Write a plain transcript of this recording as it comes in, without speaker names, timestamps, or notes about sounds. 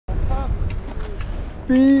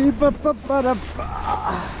Beep, ba, ba, ba, da, ba.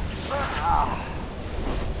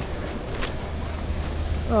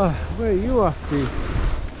 Oh, where are you off to?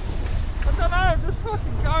 I don't know, I'm just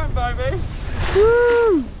fucking going, baby.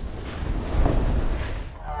 Woo!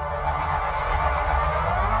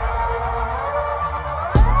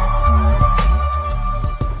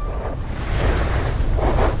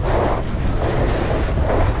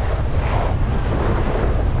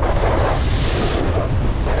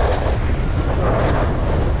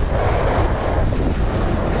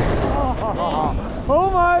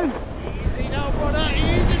 Almost! Easy now, brother,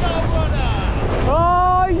 easy now, brother.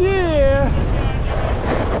 Oh yeah!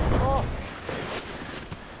 Oh.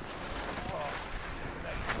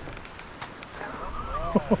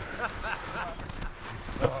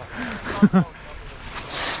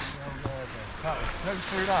 Go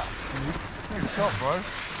through that. Good shot, bro.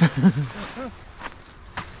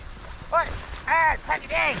 Hey, pack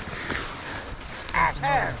it in.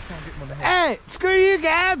 Hey, screw you,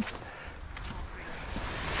 Gabs!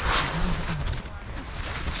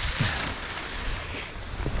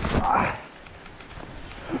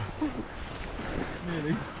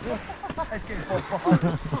 Nearly.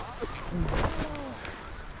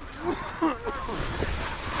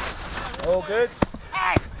 All good.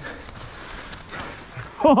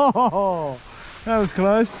 Oh, that was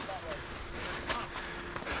close.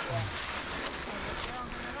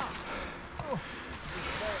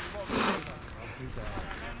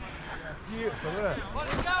 Beautiful, isn't it?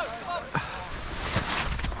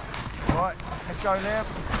 Right, let's go now.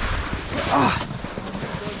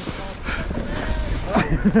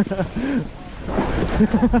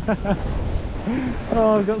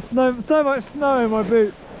 Oh, I've got snow, so much snow in my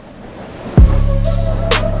boot.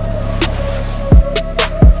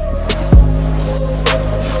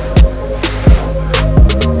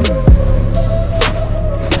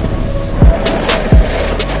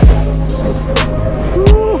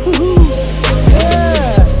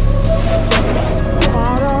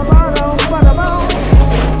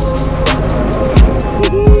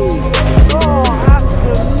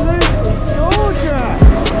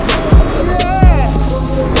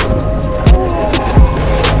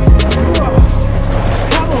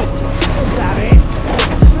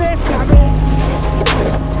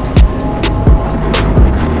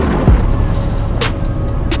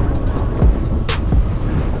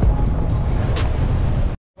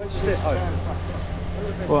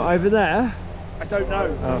 What, over there? I don't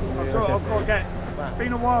know. Oh, I've got to get. It's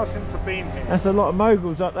been a while since I've been here. That's a lot of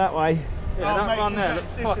moguls up that way. Yeah, that mate, one there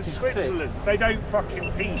looks this fucking is Switzerland. They don't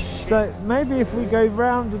fucking piece shit. So maybe if we go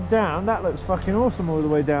round and down, that looks fucking awesome all the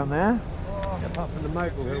way down there. apart from the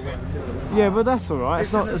mogul. Yeah, but that's alright.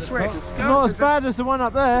 It's This not, is a Swiss. not as bad as the one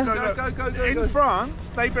up there. In France,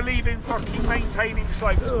 they believe in fucking maintaining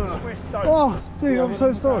slopes. Swiss don't. Oh, dude, I'm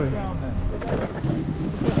so sorry.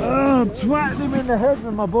 Oh, twatted him in the head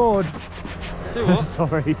with my board. Do what?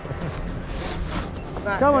 Sorry.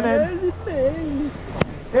 Come on then.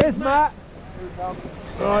 Here's Matt.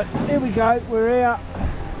 Right, here we go. We're here.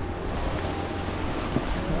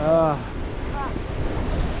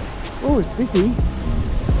 Oh, it's busy.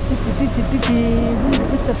 Busy.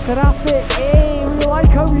 With the traffic. Hey, we like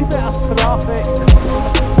how we bit of traffic.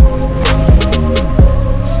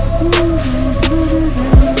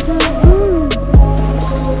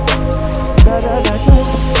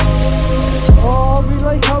 Oh, we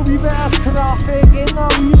like how we bit of traffic in the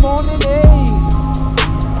wee morning, eh?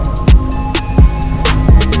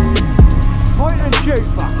 Point and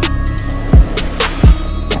shoot.